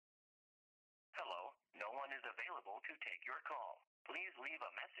one is available to take your call. Please leave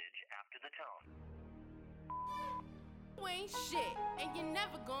a message after the tone. You ain't shit, and you're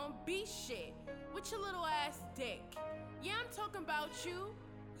never gonna be shit with your little ass dick. Yeah, I'm talking about you.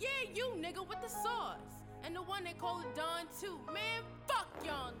 Yeah, you nigga with the sauce. And the one they call it Don too. Man, fuck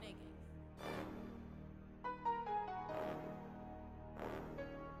y'all niggas.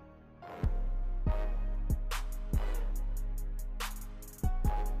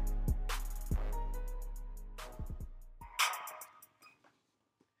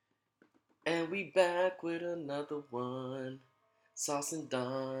 And we back with another one. Sauce and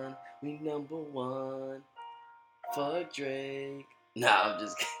Don, we number one. Fuck Drake. Nah, I'm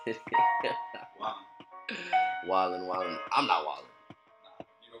just kidding. Wildin'. I'm not wildin'.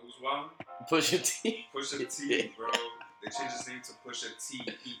 You know who's wildin'? Pusha T. Pusha T, bro. They changed his name to Pusha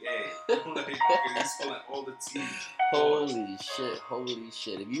T-E-A. Like, he's spelling all the T's. Holy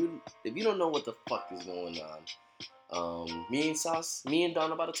shit. If you don't know what the fuck is going on, me and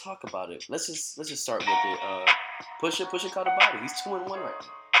Don about to talk about it. Let's just start with it. Pusha caught a body. He's 2-1 right now.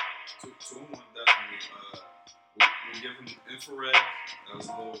 2-1 definitely. We'll give him infrared. That was a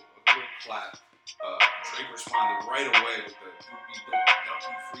little clap. Drake responded right away with the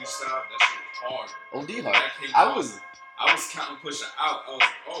Duppy freestyle. That shit was hard. OD hard. I was counting Pusha out. I was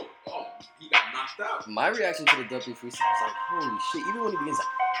like, oh, he got knocked out. My reaction to the Duppy freestyle was like, holy shit. Even when he begins like,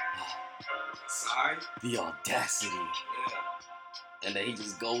 sigh. The audacity. Yeah. And then he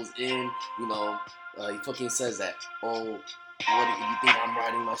just goes in, he fucking says that, what if you think I'm not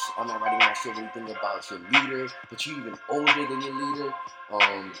writing my shit, what do you think about your leader? But you even older than your leader.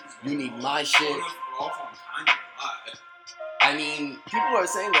 You need my shit. Off on Kanye a lot. I mean, people are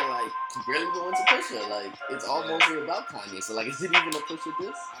saying that, like, he's barely going to Pusha. Like, it's all mostly about Kanye. So, like, is it even a Pusha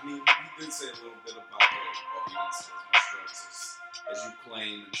diss? I mean, he did say a little bit about he didn't see as much drugs as you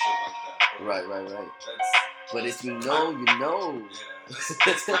claim and shit like that. But Right. But if you know, you know. Yeah,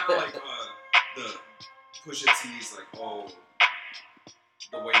 it's kind of like the Pusha T's like,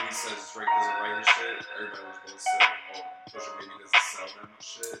 the way he says Drake doesn't write his shit, everybody was going to say, Pusha maybe doesn't sell that much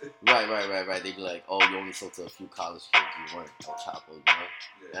shit. Right. They'd be like, you only sold to a few college kids, you weren't El Chapo, you know?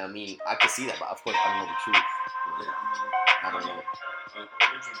 Yeah. And I mean, I could see that, but of course, I don't know the truth. I don't know. A whole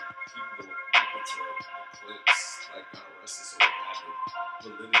bunch of people that were connected to the clips, like, got arrested, so they added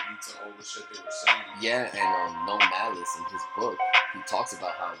validity to all the shit they were saying. Yeah, and No Malice in his book, he talks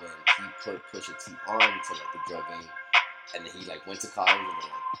about how when he put Pusha T on to, like, the drug game, and then he, like, went to college and then,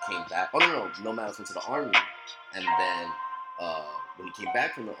 like, came back. No Malice went to the army. And then when he came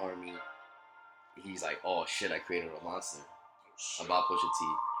back from the army, he's like, oh, shit, I created a monster about Pusha T.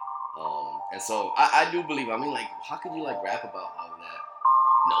 And so I do believe, I mean, like, how could you, like, rap about all that?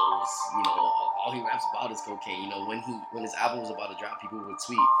 All he raps about is cocaine. When his album was about to drop, people would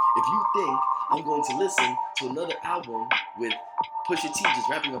tweet, if you think I'm going to listen to another album with Pusha T just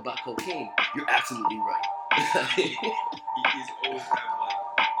rapping about cocaine, you're absolutely right. He's always have like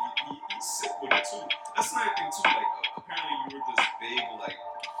he's sick with it too. That's another thing too. Like apparently you were this big like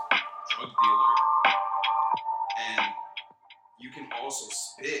drug dealer, and you can also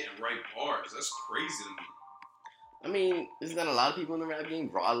spit and write bars. That's crazy to me. I mean, isn't that a lot of people in the rap game?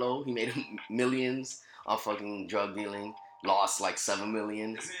 Rollo, he made millions off fucking drug dealing. Lost like $7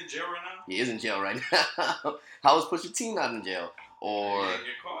 million. Isn't he in jail right now? He is in jail right now. How is Pusha T not in jail? Or he didn't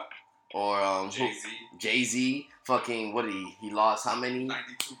get caught. Or Jay-Z, fucking, what did he lost how many?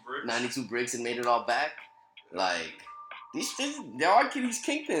 92 bricks. 92 bricks and made it all back. Like, there are these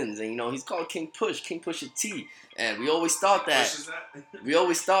kingpins, and he's called King Pusha T. And we always thought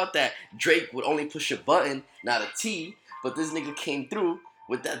that Drake would only push a button, not a T. But this nigga came through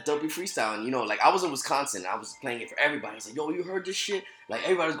with that Duppy freestyle. And like, I was in Wisconsin, I was playing it for everybody. I was like, yo, you heard this shit? Like,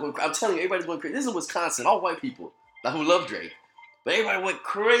 everybody's going crazy. I'm telling you, everybody's going crazy. This is Wisconsin, all white people who love Drake. But everybody went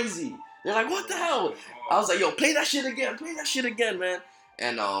crazy. They're like, what the hell? I was like, yo, play that shit again, man.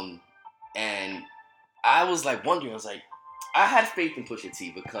 And I was like wondering, I was like, I had faith in Pusha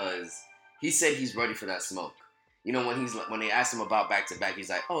T because he said he's ready for that smoke. When they asked him about Back to Back, he's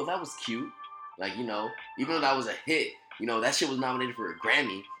like, oh, that was cute. Like, even though that was a hit, that shit was nominated for a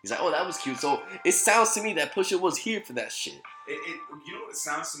Grammy. He's like, oh, that was cute. So it sounds to me that Pusha was here for that shit. What it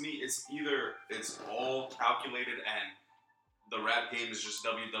sounds to me? It's either it's all calculated and the rap game is just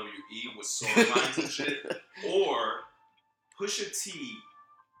WWE with storylines and shit, or Pusha T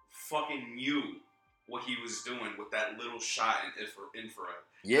fucking knew what he was doing with that little shot in infrared.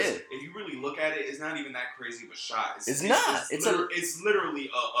 Yeah. If you really look at it, it's not even that crazy of a shot. It's literally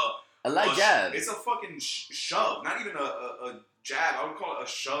a light jab. It's a fucking shove. Not even a jab. I would call it a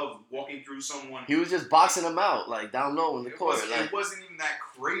shove walking through someone. He was just boxing him out, like, down low in the court. It wasn't even that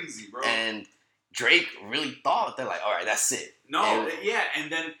crazy, bro. And Drake really thought they're like, all right, that's it. No, and,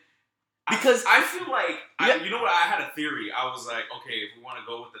 and then because I feel like you know what? I had a theory. I was like, okay, if we want to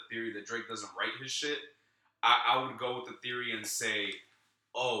go with the theory that Drake doesn't write his shit, I would go with the theory and say,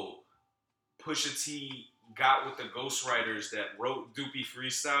 oh, Pusha T got with the ghostwriters that wrote Doopy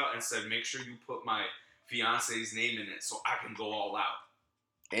Freestyle and said, make sure you put my fiance's name in it so I can go all out.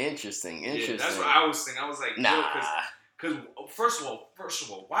 Interesting. Yeah, that's what I was thinking. I was like, nah. Because first of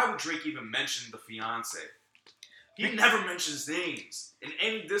all, why would Drake even mention the fiance? He never mentions names in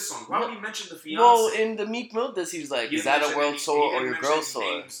any diss song. Why would he mention the fiance? Well, in the Meek Mill diss, he was like, "Is that a world tour or your girl's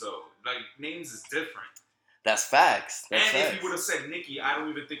tour?" Names though, like names is different. That's facts. If he would have said Nicki, I don't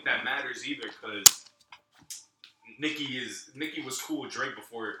even think that matters either, because Nicki was cool with Drake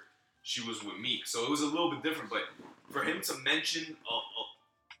before she was with Meek, so it was a little bit different. But for him to mention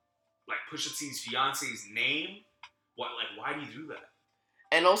like Pusha T's fiance's name, why do you do that?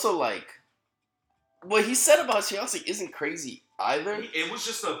 And also, like, what he said about his fiance isn't crazy either. It was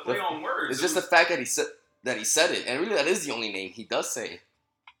just a play on words. It's just the fact that he said it, and really that is the only name he does say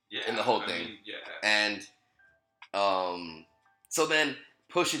in the whole thing. And so then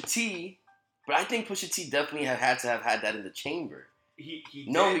Pusha T, but I think Pusha T definitely had to have had that in the chamber. He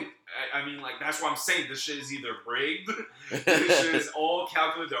did. I mean, like, that's what I'm saying. This shit is either rigged, this shit is all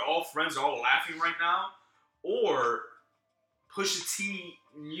calculated, they're all friends, they're all laughing right now, or Pusha T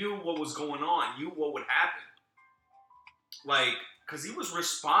knew what was going on, knew what would happen. Like, because he was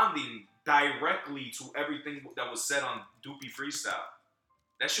responding directly to everything that was said on Doopy Freestyle.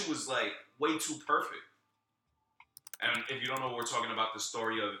 That shit was, like, way too perfect. And if you don't know, we're talking about the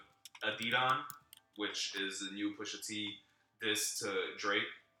story of Adidon, which is the new Pusha T diss to Drake.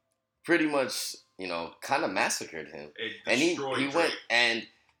 Pretty much, kind of massacred him. And he Drake. Went, and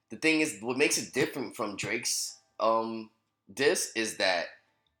the thing is, what makes it different from Drake's diss is that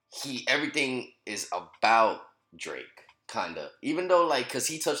everything is about Drake, kind of. Even though, like, because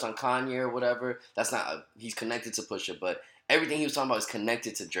he touched on Kanye or whatever, he's connected to Pusha, but everything he was talking about is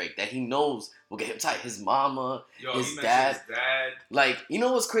connected to Drake, that he knows will get him tight. His mama, his dad. Like, you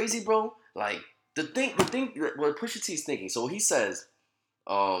know what's crazy, bro? Like, the thing, what Pusha T's thinking, so he says,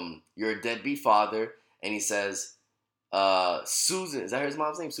 you're a deadbeat father, and he says, Susan, is that his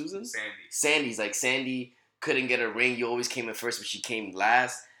mom's name, Susan? Sandy's like, Sandy couldn't get a ring, you always came in first, but she came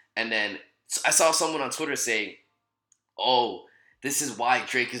last. And then I saw someone on Twitter saying, oh, this is why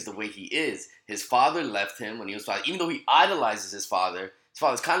Drake is the way he is. His father left him when he was 5. Even though he idolizes his father's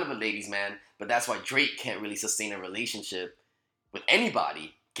kind of a ladies' man, but that's why Drake can't really sustain a relationship with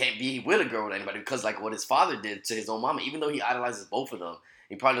anybody. Can't be with a girl with anybody, because like what his father did to his own mama, even though he idolizes both of them,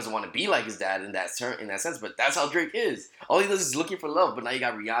 he probably doesn't want to be like his dad in that sense, but that's how Drake is. All he does is looking for love, but now you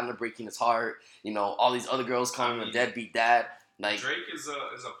got Rihanna breaking his heart, all these other girls calling him a deadbeat dad. Like, Drake is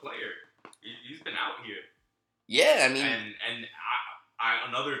a player. He's been out here. Yeah, I mean, and I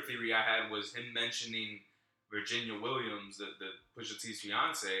another theory I had was him mentioning Virginia Williams, the Pusha T's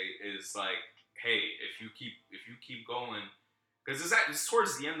fiance, is like, hey, if you keep going, because it's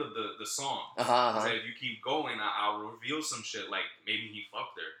towards the end of the song. Like, if you keep going, I'll reveal some shit, like maybe he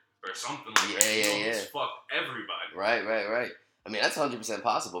fucked her or something like that. He's fucked everybody. Right. I mean, that's 100%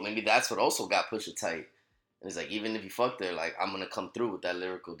 possible. Maybe that's what also got Pusha tight. And it's like, even if you fucked her, like, I'm gonna come through with that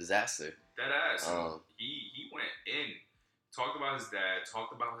lyrical disaster. That ass. He went in, talked about his dad,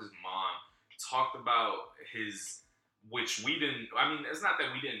 talked about his mom, talked about his, which we didn't. I mean, it's not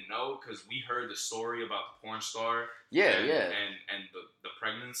that we didn't know, because we heard the story about the porn star. And the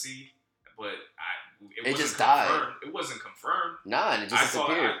pregnancy, but it just died. It wasn't confirmed. Nah, and it just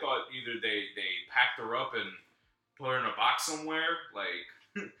disappeared. I thought either they packed her up and put her in a box somewhere,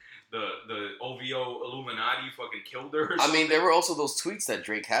 like the OVO Illuminati fucking killed her. I mean, there were also those tweets that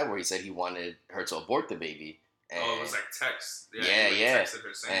Drake had where he said he wanted her to abort the baby. And it was like text. Yeah. Texted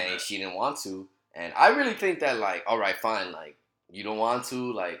her saying and that. She didn't want to. And I really think that, like, all right, fine, like, you don't want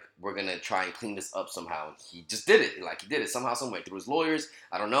to, like, we're gonna try and clean this up somehow. And he just did it. Like, he did it somehow, somewhere, through his lawyers.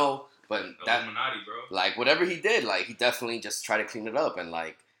 I don't know. But Illuminati, bro. Like, whatever he did, like, he definitely just tried to clean it up. And,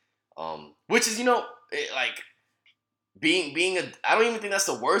 like, which is, being I don't even think that's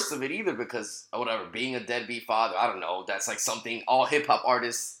the worst of it either, because, whatever, being a deadbeat father, I don't know, that's, like, something all hip-hop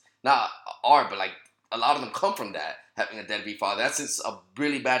artists, not are, but, like, a lot of them come from that, having a deadbeat father. That's just a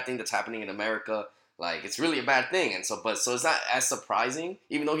really bad thing that's happening in America. Like, it's really a bad thing. And so it's not as surprising,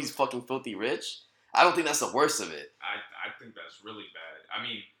 even though he's fucking filthy rich. I don't think that's the worst of it. I think that's really bad. I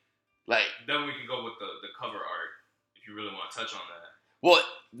mean, like, then we can go with the cover art, if you really want to touch on that. What?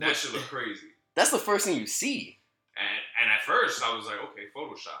 That shit look crazy. That's the first thing you see. And at first, I was like, okay,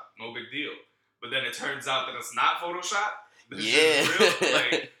 Photoshop, no big deal. But then it turns out that it's not Photoshop. This is real.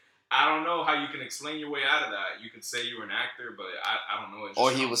 Like, I don't know how you can explain your way out of that. You could say you were an actor, but I don't know.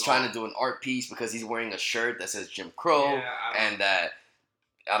 Or he was trying to do an art piece because he's wearing a shirt that says Jim Crow, and that,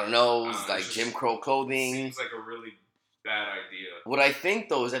 I don't know, it's like Jim Crow clothing. Seems like a really bad idea. What I think,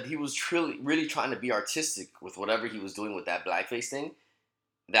 though, is that he was really trying to be artistic with whatever he was doing with that blackface thing.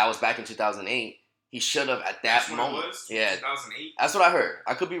 That was back in 2008. He should have at that moment. Yeah, 2008. That's what I heard.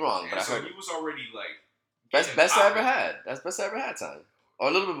 I could be wrong, but I heard. So he was already like best I ever had. That's best I ever had time, or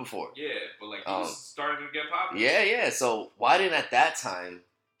a little bit before. Yeah, but like he was starting to get popular. Yeah. So why didn't at that time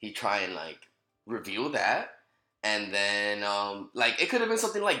he try and like reveal that, and then like it could have been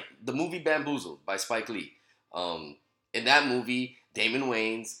something like the movie Bamboozled by Spike Lee. In that movie, Damon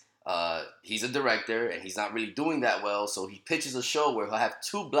Wayans, he's a director and he's not really doing that well, so he pitches a show where he'll have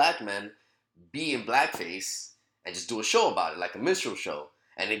two black men be in blackface and just do a show about it, like a minstrel show.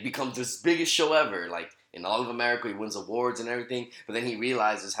 And it becomes this biggest show ever, like in all of America. He wins awards and everything, but then he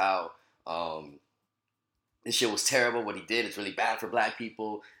realizes how this shit was terrible. What he did is really bad for black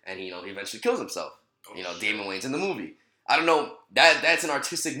people, and he eventually kills himself. Damon Wayans in the movie. I don't know. That's an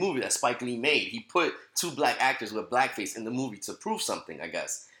artistic movie that Spike Lee made. He put two black actors with blackface in the movie to prove something, I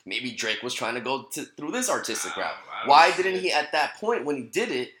guess. Maybe Drake was trying to go through this artistic route. Why didn't he, at that point, when he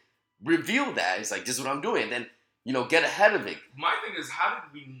did it, reveal that? He's like, this is what I'm doing. And then, get ahead of it. My thing is, how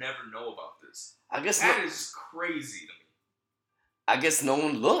did we never know about this? I guess that is crazy to me. I guess no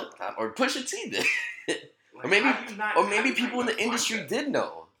one looked. Or Pusha T did. Like, or maybe people in the industry did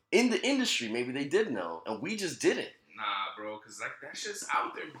know. In the industry, maybe they did know. And we just didn't. Nah, bro, because like that shit's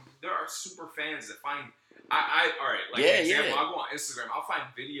out there. There are super fans that find. All right. Like, for example, I'll go on Instagram. I'll find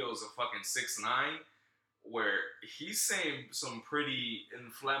videos of fucking 6ix9ine where he's saying some pretty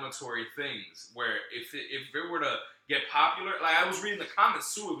inflammatory things. Where if it were to get popular, like I was reading the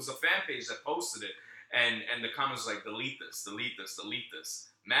comments too. It was a fan page that posted it, and the comments was like, delete this.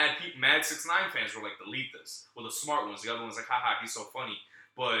 Mad 6ix9ine fans were like, delete this. Well, the smart ones, the other ones like, haha, he's so funny.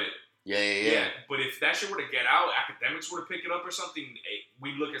 But yeah. But if that shit were to get out, academics were to pick it up or something,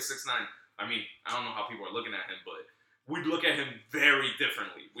 we'd look at 6ix9ine. I mean, I don't know how people are looking at him, but we'd look at him very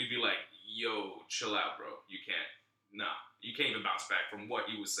differently. We'd be like, yo, chill out, bro. You can't even bounce back from what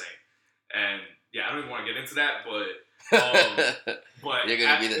he was saying. And yeah, I don't even want to get into that, but you're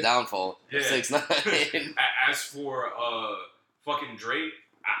gonna be the downfall of 6ix9ine. As for fucking Drake,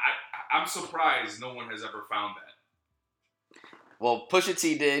 I'm surprised no one has ever found that. Well, Pusha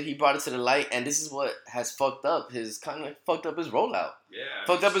T did. He brought it to the light, and this is what has fucked up his rollout. Yeah.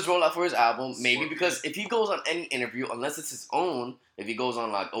 Fucked up his rollout for his album. Maybe because if he goes on any interview, unless it's his own, if he goes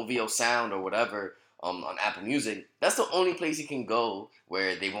on like OVO Sound or whatever, on Apple Music, that's the only place he can go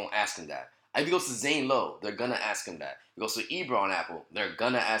where they won't ask him that. If he goes to Zane Lowe, they're gonna ask him that. If he goes to Ebro on Apple, they're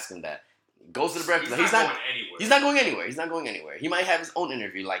gonna ask him that. Goes to the Breakfast. He's not going anywhere. He might have his own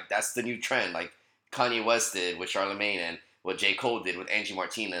interview. Like, that's the new trend. Like Kanye West did with Charlamagne and what J. Cole did with Angie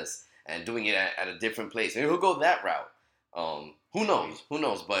Martinez, and doing it at a different place. Maybe he'll go that route. Who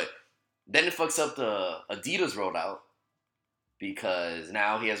knows? But then it fucks up the Adidas rollout because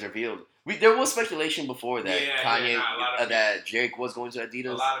now he has revealed. There was speculation before that that Drake was going to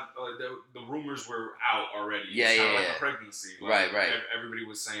Adidas. A lot of the rumors were out already. It's kind of like a pregnancy. Like, right. Everybody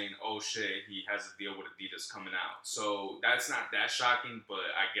was saying, "Oh shit, he has a deal with Adidas coming out." So that's not that shocking, but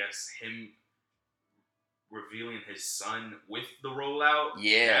I guess him revealing his son with the rollout,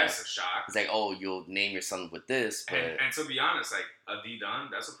 that's a shock. It's like, oh, you'll name your son with this, but and to be honest, like Adidas,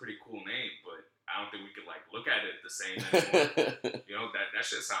 that's a pretty cool name, but I don't think we could like look at it the same anymore. that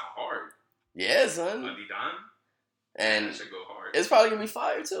shit sound hard. Yeah, son. Adidas, and that should go hard. It's probably gonna be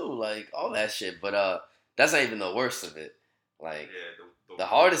fire too, like all that shit. But that's not even the worst of it. Like the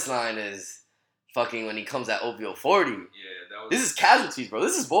hardest line is fucking when he comes at OVO 40. This is casualties, bro.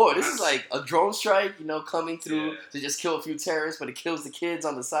 This is war. This is like a drone strike, coming through to just kill a few terrorists, but it kills the kids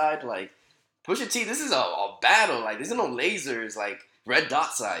on the side. Like, Pusha T, this is a battle. Like, there's no lasers, like, red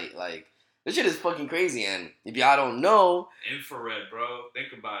dot sight. Like, this shit is fucking crazy. And if y'all don't know... Infrared, bro.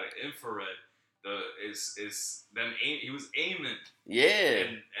 Think about it. Infrared. He was aiming. Yeah.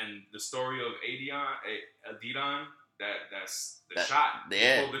 And the story of Adidas, that's the shot.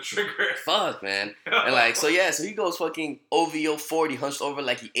 Yeah. Pull the trigger. Fuck, man. And so he goes fucking OVO 40, hunched over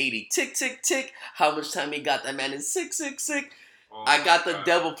like he 80. Tick, tick, tick. How much time he got? That man is sick, sick, sick. Oh, I got the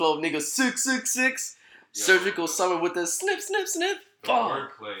devil flow, nigga. 666. Surgical summer with the snip, snip, snip. The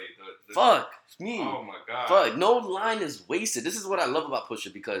wordplay. Fuck me. Oh my god. Fuck. No line is wasted. This is what I love about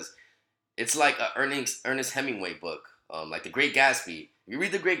Pusha, because it's like a Ernest Hemingway book. Like The Great Gatsby. If you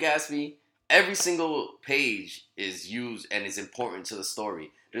read The Great Gatsby, every single page is used and is important to the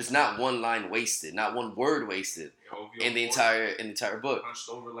story. There's not one line wasted, not one word wasted in the entire book. Hunched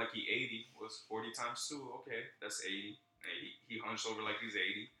over like he 80 was 40 times 2. Okay, that's 80. He hunched over like he's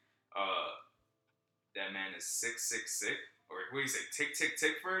 80. That man is 666. Or what do you say? Tick tick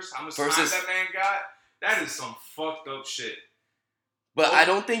tick first. How much time that man got? That is some fucked up shit. But I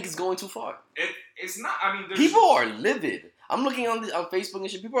don't think it's going too far. It's not. I mean, people are livid. I'm looking on Facebook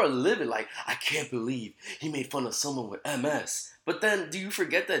and shit. People are livid. Like, I can't believe he made fun of someone with MS. But then, do you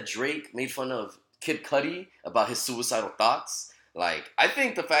forget that Drake made fun of Kid Cudi about his suicidal thoughts? Like, I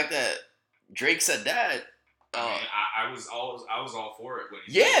think the fact that Drake said that. I was all for it. When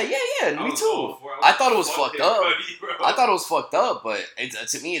he me too. I thought it was fucked up. I thought it was fucked up, but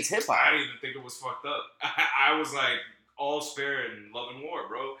to me, it's hip hop. I didn't even think it was fucked up. I was like, all fair and love and war,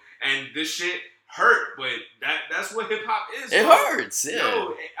 bro. And this shit hurt, but that's what hip hop is. It hurts, yeah.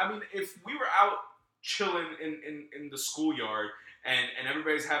 Yo, I mean, if we were out chilling in the schoolyard and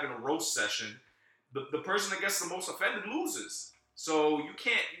everybody's having a roast session, the person that gets the most offended loses. So you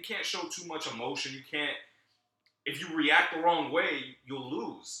can't show too much emotion. You can't. If you react the wrong way, you'll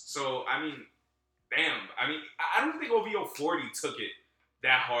lose. So, I mean, damn. I mean, I don't think OVO 40 took it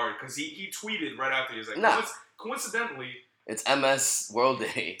that hard because he tweeted right after. He was like, coincidentally, it's MS World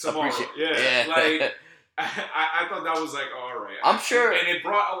Day. Tomorrow. Yeah. Like, I thought that was like, all right. I'm sure. And it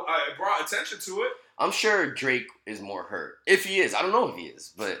brought attention to it. I'm sure Drake is more hurt. If he is. I don't know if he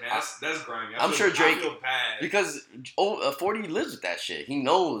is. But man, that's grimy. I'm sure Drake. I feel bad. Because 40 lives with that shit. He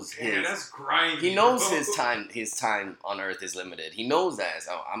knows that's grimy. He knows his time on Earth is limited. He knows that.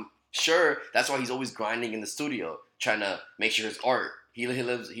 So I'm sure that's why he's always grinding in the studio, trying to make sure his art. He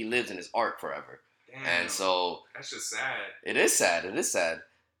lives in his art forever. Damn, and so that's just sad. It is sad.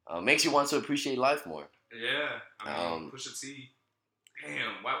 Makes you want to appreciate life more. Yeah. I mean, Pusha T.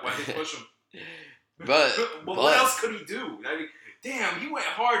 Damn, why they push him? But what else could he do? I mean, damn, he went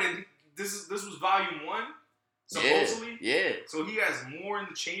hard, and this was volume 1, supposedly. Yeah. So he has more in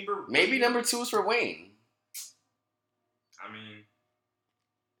the chamber. Maybe number 2 is for Wayne. I mean,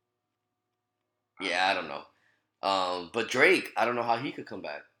 I don't know. But Drake, I don't know how he could come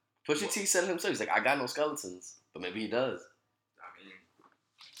back. Pusha T said it himself. He's like, I got no skeletons, but maybe he does. I mean,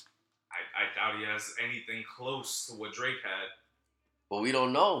 I doubt he has anything close to what Drake had. Well, we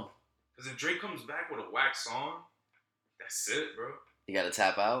don't know. Because if Drake comes back with a whack song, that's it, bro. You got to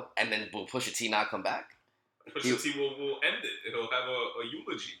tap out, and then will Pusha T not come back? Pusha T will end it. He'll have a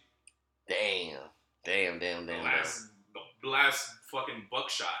eulogy. Damn. The last fucking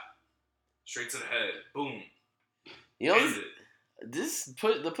buckshot. Straight to the head. Boom. You know,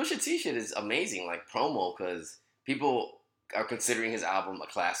 the Pusha T shit is amazing, like promo, because people are considering his album a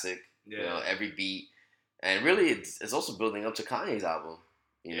classic. Yeah. You know, every beat. And really, it's also building up to Kanye's album.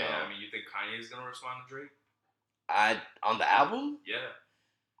 You know? I mean, you think Kanye's gonna respond to Drake? On the album? Yeah.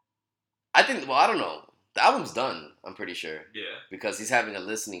 I think. Well, I don't know. The album's done. I'm pretty sure. Yeah. Because he's having a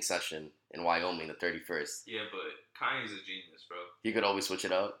listening session in Wyoming the 31st. Yeah, but Kanye's a genius, bro. He could always switch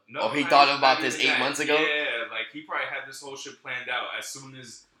it up. No, he thought about this 8 months ago. Yeah, like he probably had this whole shit planned out. As soon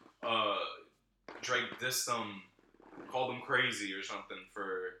as Drake dissed him, called him crazy or something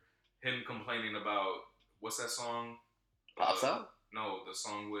for him complaining about what's that song? Pops Out? No, the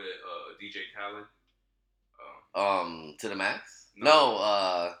song with DJ Khaled. To the Max?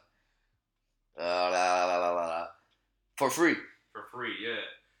 No, For Free. For Free, yeah.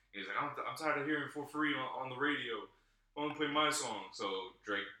 He's like, I'm tired of hearing For Free on the radio. I want to play my song. So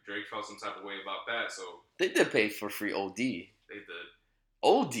Drake felt some type of way about that. So they did pay For Free OD. They did.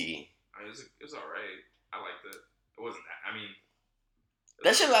 OD. I mean, it was alright. I liked it. It wasn't that. I mean,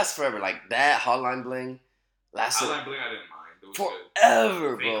 that shit lasts forever. Like that Hotline Bling lasted. Hotline Bling, I didn't mind. It was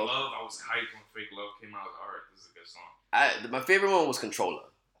forever, good. bro. Fake Love, I was hyped when Fake Love came out. I was like, alright, this is a good song. My favorite one was Controller.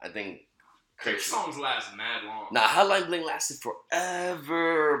 I think. Drake songs last mad long. Nah, Hotline Bling lasted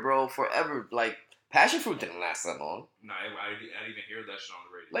forever, bro. Forever. Like, Passion Fruit didn't last that long. Nah, I didn't even hear that shit on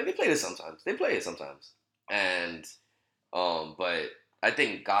the radio. Like, they play it sometimes. And, but I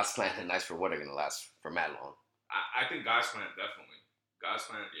think God's Plan and Nice for What are going to last for mad long. I think God's Plan, definitely. God's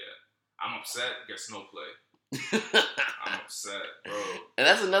Plan, yeah. I'm upset, gets no play. I'm upset, bro. And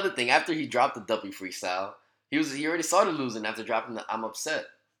that's another thing. After he dropped the W freestyle, he already started losing after dropping the I'm Upset.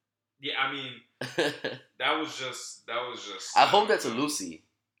 Yeah, I mean, that was just. I hope that's a Lucy.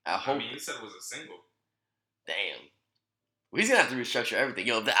 I mean, he said it was a single. Damn. Well, he's gonna have to restructure everything.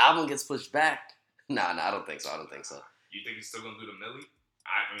 Yo, if the album gets pushed back, nah, I don't think so. You think he's still gonna do the Millie?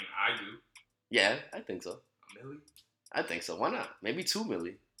 I mean, I do. Yeah, I think so. A Millie? I think so. Why not? Maybe 2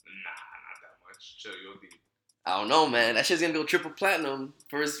 Millie. Nah, not that much. Chill, you'll be. I don't know, man. That shit's gonna go triple platinum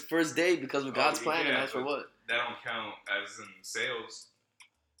for his first day because of God's Plan and That's for What. That don't count as in sales.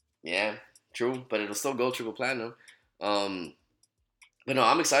 Yeah, true, but it'll still go triple platinum. But no,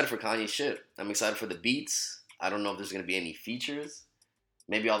 I'm excited for Kanye's shit. I'm excited for the beats. I don't know if there's gonna be any features.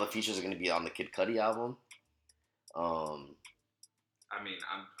 Maybe all the features are gonna be on the Kid Cudi album. I mean,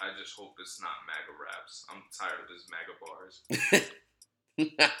 I just hope it's not MAGA raps. I'm tired of his MAGA bars.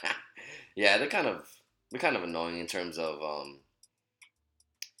 Yeah, they're kind of annoying in terms of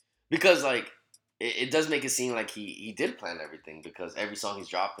because like it does make it seem like he did plan everything because every song he's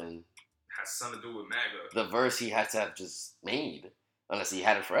dropping has something to do with MAGA. The verse he had to have just made, unless he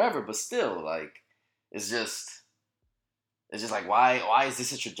had it forever, but still, like, it's just like why is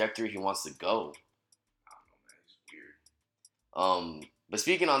this a trajectory he wants to go? I don't know, man. He's weird. But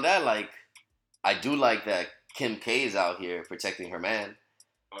speaking on that, like, I do like that Kim K is out here protecting her man.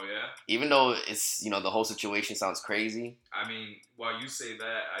 Oh yeah. Even though it's the whole situation sounds crazy. I mean, while you say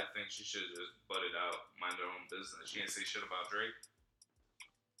that, I think she should just butt it out, mind her own business. She didn't say shit about Drake.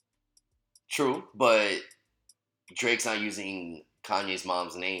 True, but Drake's not using Kanye's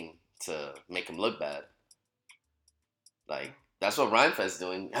mom's name to make him look bad. Like, that's what Rhymefest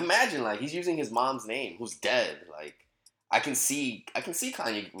doing. Imagine, like, he's using his mom's name, who's dead. Like, I can see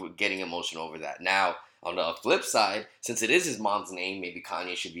Kanye getting emotional over that. Now, on the flip side, since it is his mom's name, maybe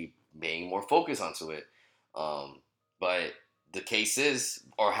Kanye should be paying more focus onto it. But the case is,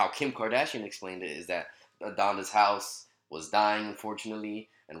 or how Kim Kardashian explained it, is that Donda's house was dying, unfortunately,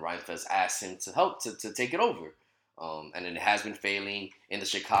 and Rhymefest asked him to help to take it over. And it has been failing in the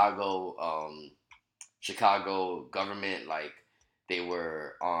Chicago government. Like, they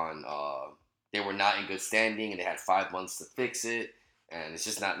were not in good standing, and they had 5 months to fix it, and it's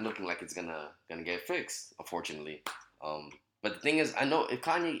just not looking like it's gonna get fixed, unfortunately. But the thing is, I know if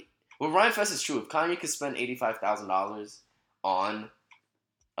Kanye, well, Rhymefest is true. If Kanye could spend $85,000 on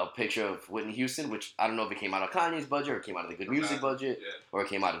a picture of Whitney Houston, which I don't know if it came out of Kanye's budget or it came out of the Good Music budget, or it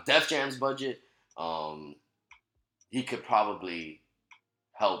came out of Def Jam's budget, he could probably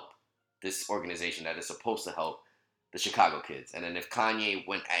help this organization that is supposed to help the Chicago kids. And then if Kanye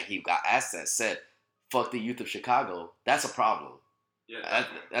he got asked that, said, fuck the youth of Chicago, that's a problem. Yeah,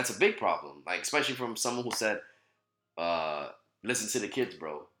 that's a big problem. Like, especially from someone who said, listen to the kids,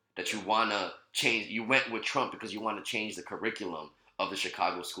 bro. That you want to change. You went with Trump because you want to change the curriculum of the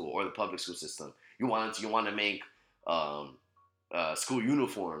Chicago school or the public school system. You want to make school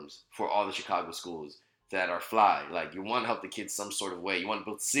uniforms for all the Chicago schools that are fly. Like, you want to help the kids some sort of way. You want to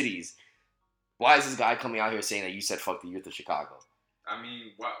build cities. Why is this guy coming out here saying that you said fuck the youth of Chicago? I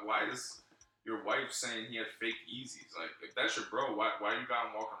mean, why is your wife saying he had fake Yeezys? Like, if that's your bro, why you got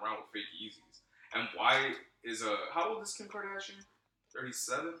him walking around with fake Yeezys? And why is how old is Kim Kardashian?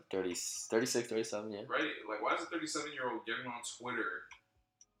 37? 36, 37, yeah. Right? Like, why is a 37-year-old getting on Twitter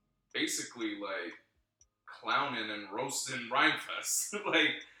basically, like, clowning and roasting Rhymefest?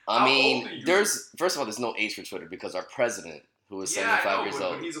 Like, I mean, first of all, there's no age for Twitter because our president, who is 75 years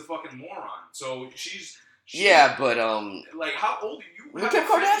old. But he's a fucking moron. So yeah, but like, how old are you? Kim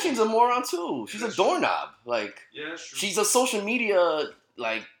Kardashian's a moron too. She's a doorknob. Like, yeah, she's a social media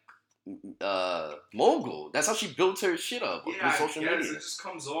like mogul. That's how she built her shit up with social media. It just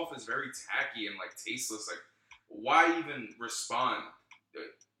comes off as very tacky and like tasteless. Like, why even respond?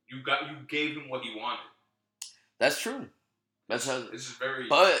 You gave him what he wanted. That's true. That's how. It's just very.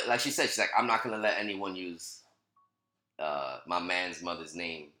 But like she said, she's like, I'm not gonna let anyone use my man's mother's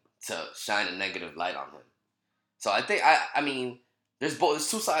name to shine a negative light on him. So I think I mean, there's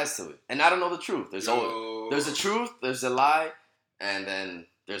two sides to it, and I don't know the truth. There's a truth, there's a lie, and then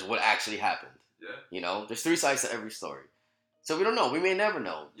there's what actually happened. Yeah. There's three sides to every story. So we don't know. We may never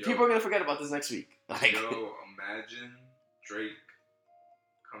know. People are gonna forget about this next week. Like, imagine Drake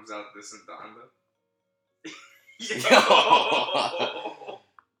comes out dissing Donda.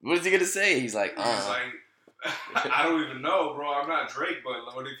 What is he gonna say? He's like, He's like, I don't even know, bro. I'm not Drake,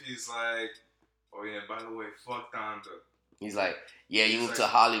 but what if he's like, oh yeah, by the way, fuck Donda. He's like, yeah, you moved to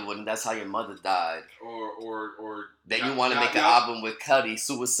Hollywood, and that's how your mother died. Or then you want to make an album with Cudi,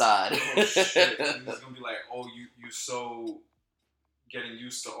 Suicide. Oh shit! And he's gonna be like, oh, you so getting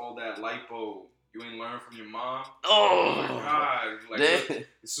used to all that lipo. You ain't learned from your mom. Oh my god! Like,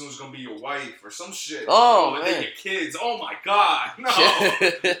 as soon as it's gonna be your wife or some shit. Oh man! And then your kids. Oh my god! No.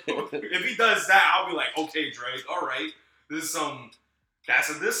 If he does that, I'll be like, okay, Drake. All right, this is some.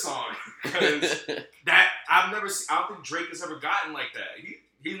 That's a diss song because that I've never seen. I don't think Drake has ever gotten like that.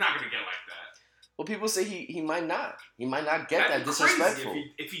 He's not gonna get like that. Well, people say he might not. He might not get that disrespectful.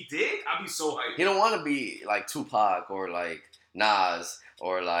 If he did, I'd be so hyped. He don't want to be like Tupac or like Nas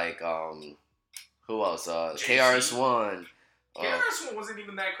or like who else? KRS-One. KRS-One wasn't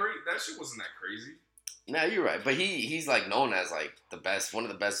even that crazy. That shit wasn't that crazy. Nah, you're right. But he's like known as like the best, one of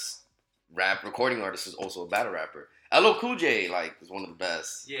the best rap recording artists. Is also a battle rapper. LL Cool J like is one of the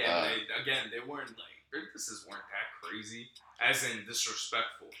best. Yeah, they weren't like their disses weren't that crazy, as in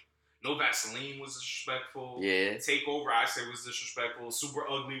disrespectful. No Vaseline was disrespectful. Yeah. Takeover, I say, was disrespectful. Super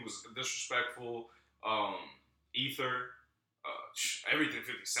Ugly was disrespectful. Ether, everything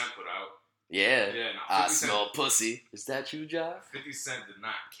 50 Cent put out. Yeah. Yeah. No, I smell pussy. Is that you, Ja? 50 Cent did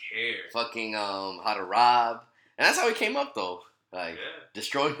not care. Fucking How to Rob, and that's how he came up though. Like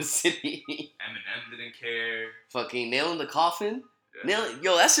destroying the city. Eminem didn't care. Fucking nailing the coffin. Yeah.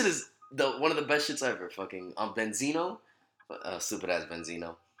 Yo, that shit is one of the best shits ever. Fucking Benzino, stupid ass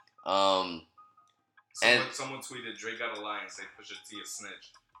Benzino. Someone tweeted Drake got a lie and said Pusha T a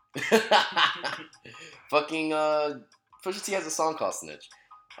snitch. Fucking Pusha T has a song called Snitch.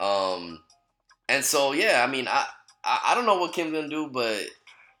 And so yeah, I mean I don't know what Kim's gonna do, but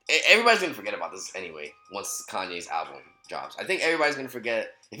everybody's gonna forget about this anyway once Kanye's album drops. I think everybody's gonna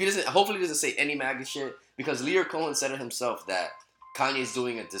forget if he doesn't. Hopefully, he doesn't say any MAGA shit because Lyor Cohen said it himself that Kanye's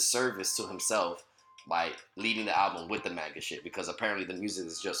doing a disservice to himself by leading the album with the MAGA shit because apparently the music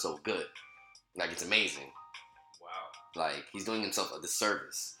is just so good, like it's amazing. Wow. Like he's doing himself a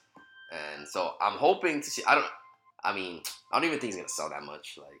disservice, and so I'm hoping to see. I don't even think he's gonna sell that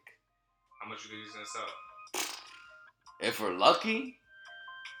much. Like, how much do you think he's gonna sell? If we're lucky,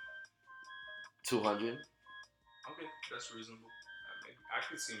 200. Okay, that's reasonable. I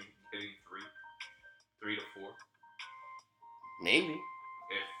could see him hitting 3 to 4. Maybe.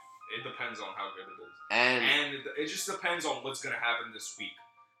 It depends on how good it is. And it just depends on what's gonna happen this week.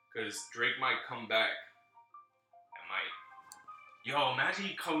 Because Drake might come back. Imagine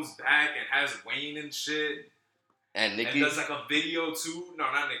he comes back and has Wayne and shit. And Nicki. And does like a video too.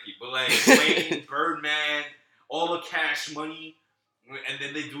 No, not Nicki, but like Wayne, Birdman, all the Cash Money. And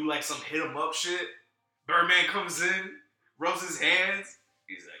then they do like some hit 'em up shit. Birdman comes in, rubs his hands.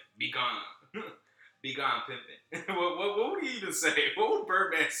 He's like, "Be gone, be gone, pimpin'." What would he even say? What would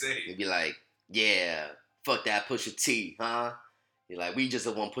Birdman say? He'd be like, "Yeah, fuck that Pusha T, huh?" He's like, "We just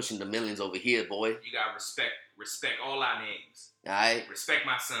the one pushing the millions over here, boy." You gotta respect all our names. All right. Respect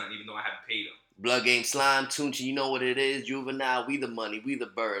my son, even though I haven't paid him. Blood Game Slime, Tunchi, you know what it is. Juvenile, we the money, we the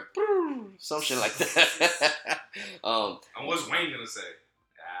bird. Some shit like that. And what's Wayne gonna say?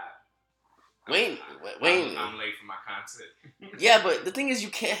 Wayne. I'm late for my concert. Yeah, but the thing is, you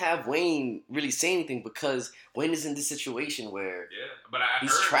can't have Wayne really say anything because Wayne is in this situation where but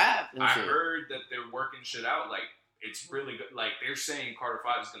he's trapped. I heard that they're working shit out. Like it's really good. Like they're saying Carter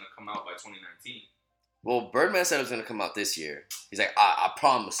 5 is gonna come out by 2019. Well, Birdman said it was gonna come out this year. He's like, I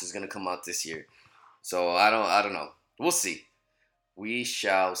promise it's gonna come out this year. So I don't know. We'll see. We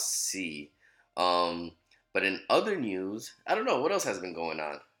shall see. But in other news, I don't know what else has been going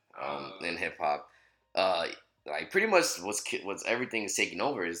on in hip hop. Like pretty much what's everything is taking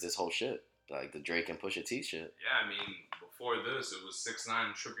over is this whole shit, like the Drake and Pusha T shit. Yeah, I mean before this it was 6ix9ine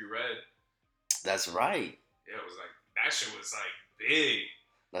and Trippie Redd. That's right. Yeah, it was like that shit was like big.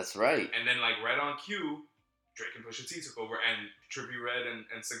 That's right. And then like right on cue, Drake and Pusha T took over, and Trippie Redd and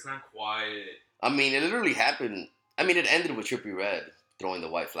 6ix9ine quiet. I mean, it literally happened. I mean, it ended with Trippie Redd throwing the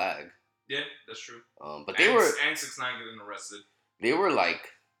white flag. Yeah, that's true. But they were and 6ix9ine getting arrested. They were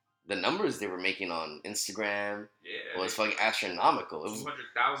like the numbers they were making on Instagram was fucking astronomical. It was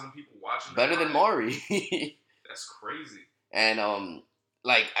 200,000 people watching. Better than Maury. That's crazy. And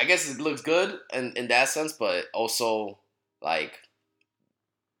like I guess it looks good in that sense, but also like.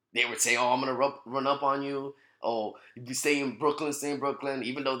 They would say, "Oh, I'm gonna run up on you. Oh, you stay in Brooklyn,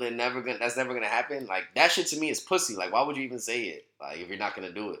 even though that's never gonna happen. Like that shit to me is pussy. Like, why would you even say it? Like, if you're not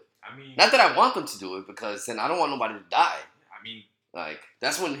gonna do it. I mean, not that I want them to do it because then I don't want nobody to die. I mean, like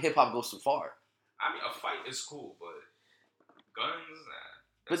that's when hip hop goes too far. I mean, a fight is cool, but guns,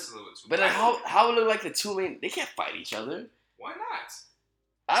 that's a little too. But how would it look like the two men? They can't fight each other. Why not?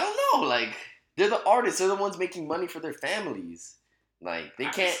 I don't know. Like they're the artists. They're the ones making money for their families. Like they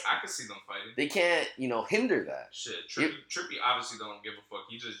can't. I can see them fighting. They can't, hinder that. Shit, Trippie obviously don't give a fuck.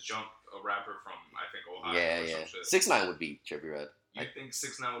 He just jumped a rapper from I think Ohio. Yeah. 6ix9ine would beat Trippie Redd. You think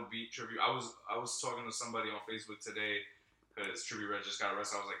 6ix9ine would beat Trippie? I was talking to somebody on Facebook today because Trippie Redd just got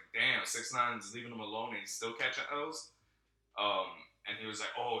arrested. I was like, damn, 6ix9ine's leaving him alone and he's still catching L's. And he was like,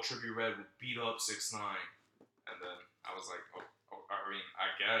 oh, Trippie Redd would beat up 6ix9ine. And then I was like, oh, I mean,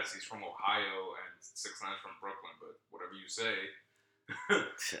 I guess he's from Ohio and 6ix9ine's from Brooklyn, but whatever you say.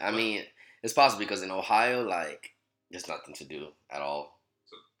 I mean, it's possible because in Ohio, like, there's nothing to do at all.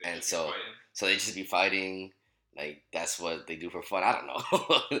 So they just be fighting. Like, that's what they do for fun. I don't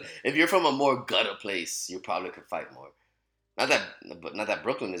know. If you're from a more gutter place, you probably could fight more. Not that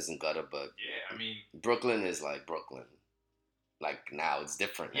Brooklyn isn't gutter, but Yeah, I mean, Brooklyn is like Brooklyn. Like now, it's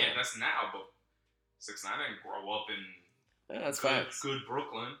different. yeah, Now. that's now, but 6ix9ine didn't grow up in Yeah, that's facts. good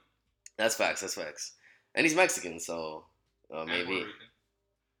Brooklyn. That's facts. That's facts. And he's Mexican, so And maybe Puerto Rican.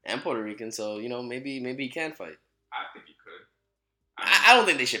 and Puerto Rican, so maybe he can fight. I think he could. I don't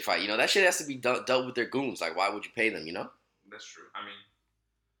think they should fight. That shit has to be dealt with their goons. Like, why would you pay them? That's true. I mean,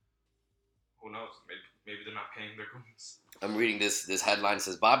 who knows? Maybe they're not paying their goons. I'm reading this headline. It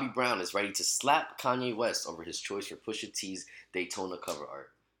says Bobby Brown is ready to slap Kanye West over his choice for Pusha T's Daytona cover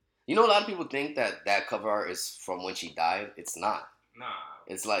art. A lot of people think that cover art is from when she died. It's not. Nah.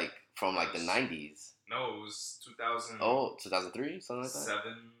 It's like from like the 90s. No, it was 2000. Oh, 2003? Something like that? 7,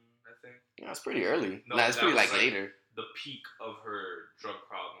 I think. Yeah, it's pretty early. No, it's pretty like later. The peak of her drug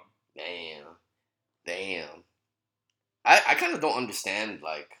problem. Damn. I kind of don't understand,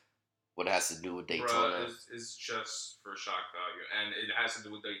 like, what it has to do with Daytona. Bruh, it's just for shock value. And it has to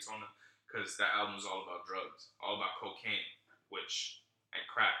do with Daytona because that album is all about drugs. All about cocaine, and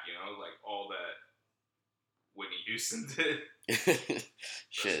crack, like all that Whitney Houston did.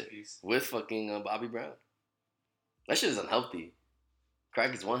 Shit. With fucking Bobby Brown. That shit is unhealthy.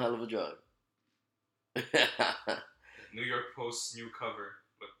 Crack is one hell of a drug. New York Post's new cover.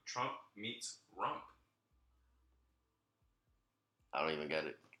 Look, Trump meets Rump. I don't even get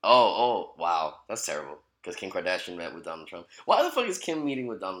it. Oh, wow. That's terrible. Because Kim Kardashian met with Donald Trump. Why the fuck is Kim meeting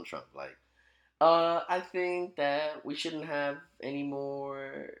with Donald Trump? Like, I think that we shouldn't have any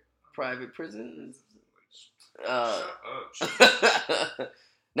more private prisons. Shut up.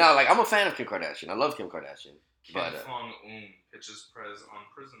 Now, like, I'm a fan of Kim Kardashian. I love Kim Kardashian. Kim Fong-un pitches prez on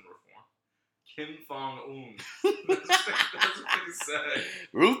prison reform. Kim Fong-un. That's what he said.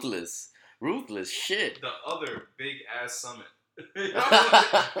 Ruthless shit. The other big ass summit. New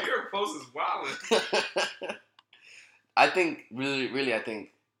York Post is wildin'. I think, really, I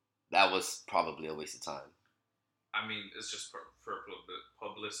think that was probably a waste of time. I mean, it's just for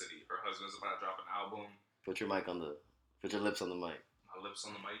publicity. Her husband's about to drop an album. Put your lips on the mic. My lips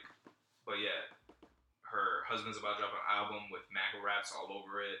on the mic. But yeah, her husband's about to drop an album with MAGA raps all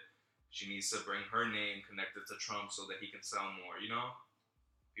over it. She needs to bring her name connected to Trump so that he can sell more,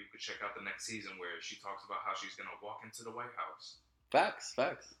 People could check out the next season where she talks about how she's going to walk into the White House. Facts.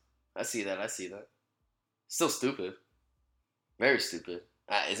 I see that. Still stupid. Very stupid.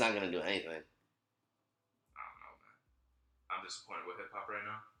 It's not going to do anything. I don't know, man. I'm disappointed with hip-hop right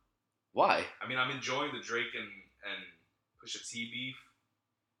now. Why? I mean, I'm enjoying the Drake and Pusha T beef,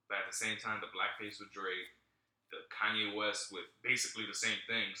 but at the same time, the blackface with Drake, the Kanye West with basically the same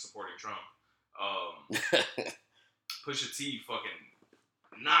thing supporting Trump. Pusha T fucking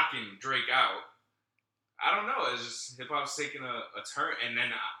knocking Drake out. I don't know. It's just hip hop's taking a turn, and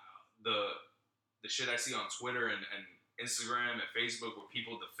then the shit I see on Twitter and Instagram and Facebook where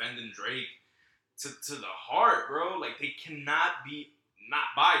people defending Drake to the heart, bro. Like they cannot be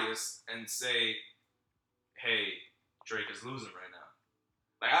not biased and say, "Hey, Drake is losing right now."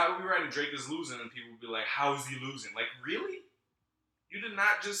 Like I would be writing Drake is losing, and people would be like, "How is he losing?" Like really? You did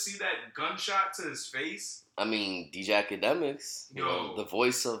not just see that gunshot to his face? I mean, DJ Academics, the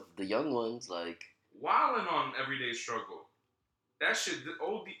voice of the young ones, like... Wildin' on Everyday Struggle. That shit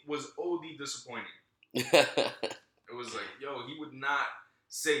was OD disappointing. It was like, yo, he would not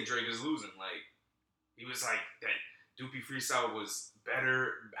say Drake is losing. Like, he was like, that Doopy Freestyle was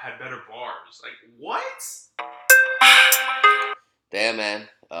better, had better bars. Like, what? Damn, man.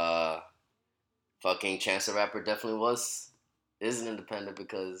 Fucking Chance the Rapper definitely is an independent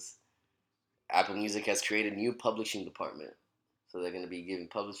because Apple Music has created a new publishing department. So they're going to be giving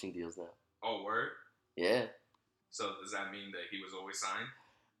publishing deals now. Oh, word? Yeah. So does that mean that he was always signed?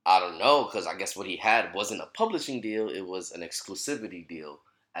 I don't know, because I guess what he had wasn't a publishing deal. It was an exclusivity deal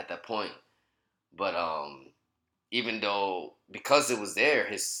at that point. But even though, because it was there,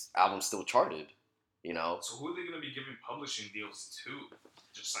 his album still charted, So who are they going to be giving publishing deals to?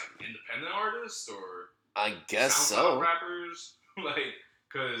 Just like independent artists or... I guess SoundCloud so. Rappers, like,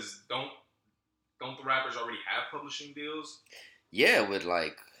 cause don't the rappers already have publishing deals? Yeah, with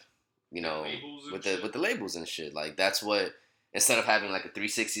like, with the labels and shit. Like that's what instead of having like a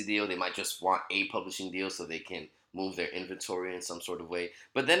 360 deal, they might just want a publishing deal so they can move their inventory in some sort of way.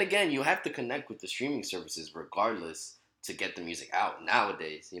 But then again, you have to connect with the streaming services regardless to get the music out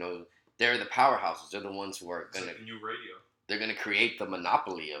nowadays. They're the powerhouses. They're the ones who are gonna like the new radio. They're gonna create the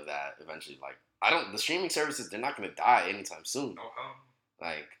monopoly of that eventually. Like. The streaming services, they're not going to die anytime soon.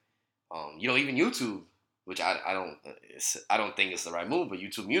 Like, even YouTube, which I don't think it's the right move, but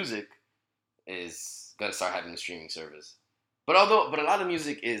YouTube Music is going to start having a streaming service. But a lot of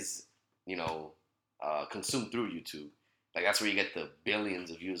music is, consumed through YouTube. Like, that's where you get the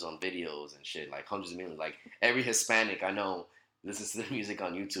billions of views on videos and shit. Like, hundreds of millions. Like, every Hispanic I know listens to the music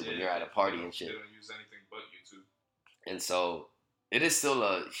on YouTube when you're at a party and shit. They don't use anything but YouTube. And so, it is still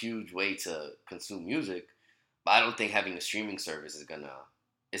a huge way to consume music. But I don't think having a streaming service is gonna...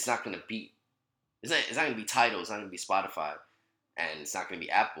 It's not gonna beat... It's not gonna be Tidal. It's not gonna be Spotify. And it's not gonna be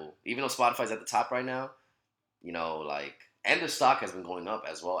Apple. Even though Spotify's at the top right now, you know, like... And the stock has been going up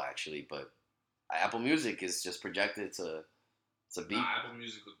as well, actually. But Apple Music is just projected to beat... Apple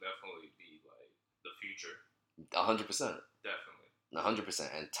Music will definitely be, like, the future. 100%. Definitely.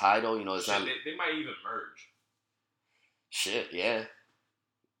 100%. And Tidal, you know, it's not... They might even merge. Shit, yeah.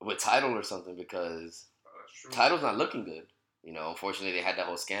 With Tidal or something, because That's true. Tidal's not looking good. You know, unfortunately, they had that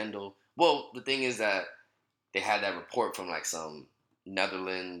whole scandal. Well, the thing is that they had that report from, like, some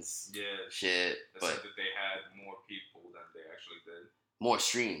Netherlands shit. They said that they had more people than they actually did. More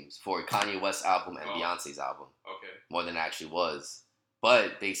streams for Kanye West's album and Beyonce's album. Okay. More than it actually was.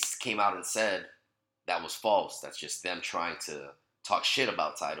 But they came out and said that was false. That's just them trying to talk shit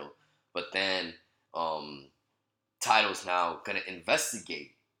about Tidal. But then Tidal's now going to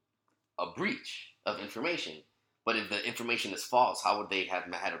investigate a breach of information. But if the information is false, how would they have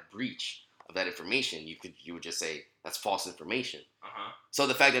had a breach of that information? You would just say that's false information. Uh-huh. So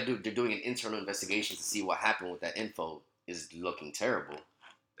the fact that they're doing an internal investigation to see what happened with that info is looking terrible.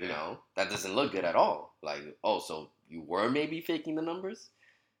 You know, that doesn't look good at all. Like, oh, so you were maybe faking the numbers?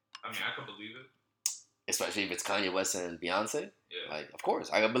 I mean, I could believe it. Especially if it's Kanye West and Beyonce. Yeah. Like, of course,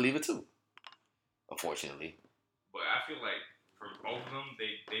 I could believe it too. Unfortunately. But I feel like for both of them,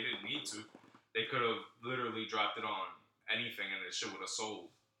 they didn't need to. They could have literally dropped it on anything and the shit would have sold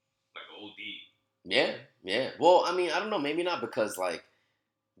like OD. Yeah. Well, I mean, I don't know. Maybe not because, like,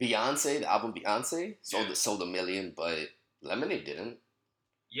 Beyonce, the album Beyonce, sold 1 million, but Lemonade didn't.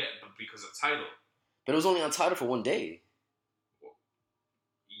 Yeah, but because of Tidal. But it was only on Tidal for 1 day.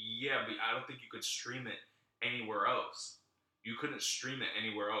 Yeah, but I don't think you could stream it anywhere else. You couldn't stream it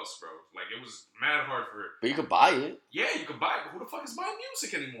anywhere else, bro. Like, it was mad hard for... But you could buy it. Yeah, you could buy it, but who the fuck is buying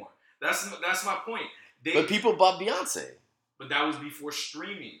music anymore? That's my point. But people bought Beyonce. But that was before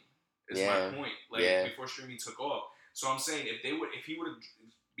streaming, is my point. Like, before streaming took off. So I'm saying, if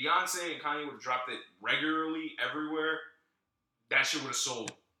Beyonce and Kanye would have dropped it regularly everywhere, that shit would have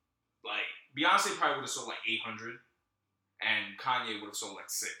sold, like, Beyonce probably would have sold like 800, and Kanye would have sold like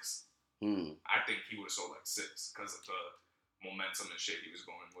 6. I think he would have sold like 6 because of the momentum and shit he was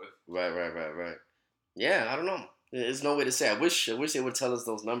going with. Right. Yeah, I don't know. There's no way to say. I wish they would tell us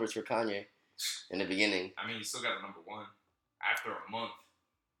those numbers for Kanye in the beginning. I mean, he still got a number 1 after a month.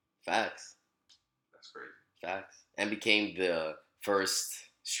 Facts. That's crazy. Facts. And became the first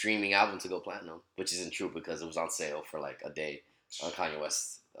streaming album to go platinum, which isn't true because it was on sale for like a day on Kanye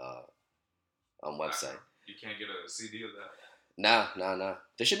West's website. You can't get a CD of that. Nah.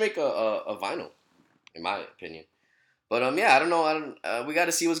 They should make a vinyl, in my opinion. But yeah, I don't know. We got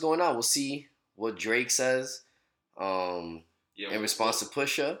to see what's going on. We'll see what Drake says. In response to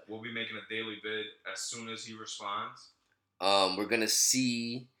Pusha. We'll be making a daily vid as soon as he responds. We're gonna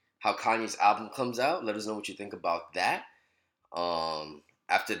see how Kanye's album comes out. Let us know what you think about that.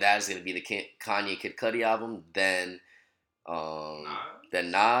 After that is gonna be the Kanye Kid Cudi album. Then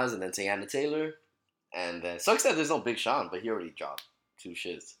Nas, and then Tiana Taylor, and then sucks that there's no Big Sean, but he already dropped 2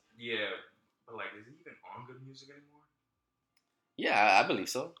 shits. Yeah, but like, is he even on Good Music anymore? Yeah, I believe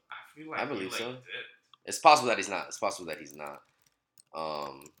so. I believe so. Did. It's possible that he's not. I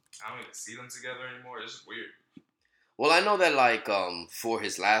don't even see them together anymore. It's just weird. Well, I know that, like, for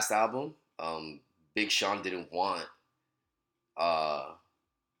his last album, Big Sean didn't want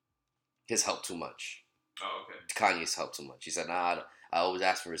his help too much. Oh, okay. Kanye's help too much. He said, nah, I always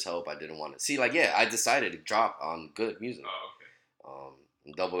asked for his help. I didn't want it. See, like, yeah, I decided to drop on Good Music. Oh,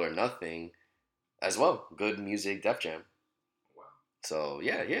 okay. Double or Nothing as well. Good Music, Def Jam. Wow. So,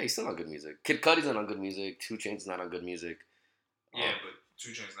 yeah, he's still on Good Music. Kid Cudi's not on Good Music. 2 Chainz is not on Good Music. Yeah, but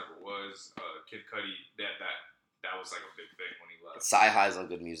 2 Chainz never was. Kid Cudi, that was like a big thing when he left. Sci-Hi's on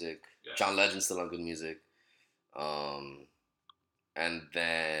Good Music. Yeah. John Legend's still on Good Music. And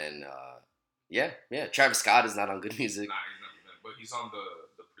then, Travis Scott is not on Good Music. Nah, he's never been. But he's on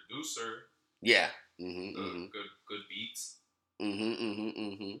the producer. Yeah. Good beats.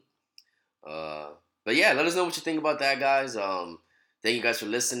 But yeah, let us know what you think about that, guys. Thank you guys for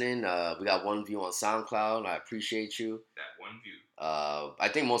listening. We got 1 view on SoundCloud. I appreciate you. That 1 view. I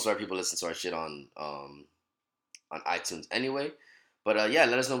think most of our people listen to our shit on iTunes anyway. But let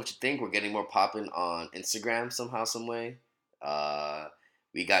us know what you think. We're getting more popping on Instagram somehow, some way.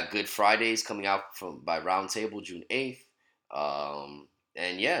 We got Good Fridays coming out by Roundtable June 8th.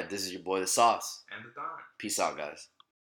 And yeah, this is your boy The Sauce. And the Don. Peace out, guys.